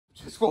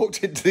Just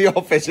walked into the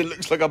office. It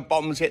looks like a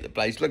bomb's hit the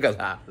place. Look at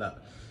that. Look.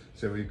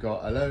 So we've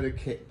got a load of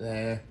kit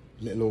there,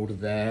 little order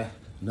there,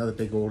 another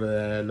big order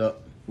there.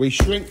 Look, we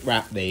shrink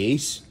wrap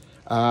these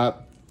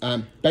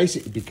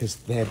basically because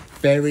they're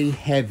very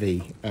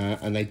heavy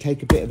and they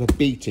take a bit of a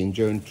beating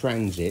during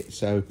transit.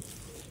 So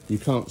you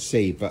can't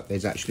see, but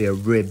there's actually a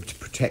ribbed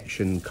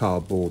protection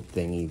cardboard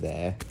thingy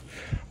there.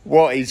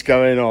 What is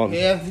going on?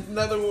 Yeah,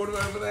 another order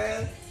over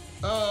there.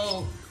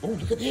 Oh,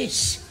 look at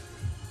this.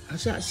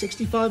 Is that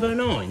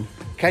 6509?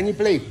 Can you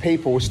believe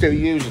people are still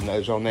using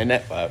those on their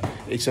network?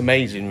 It's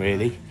amazing,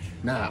 really.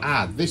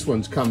 Now, this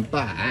one's come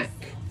back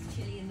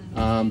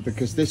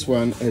because this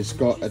one has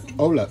got a...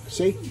 Oh, look,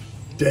 see?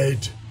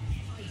 Dead.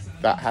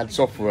 That had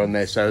software on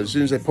there, so as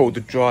soon as they pulled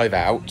the drive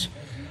out,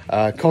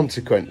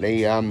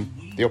 consequently,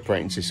 the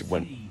operating system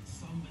went...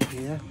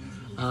 Yeah.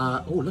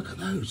 Look at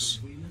those.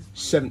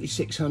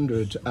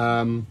 7600.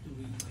 4-port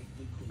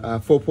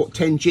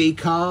 10G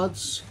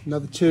cards.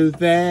 Another 2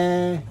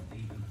 there.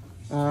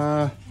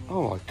 Oh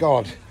my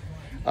God.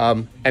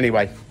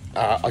 Anyway,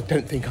 I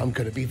don't think I'm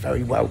going to be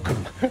very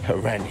welcome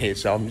around here,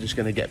 so I'm just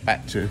going to get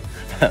back to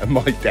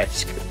my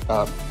desk.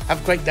 Have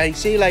a great day.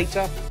 See you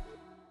later.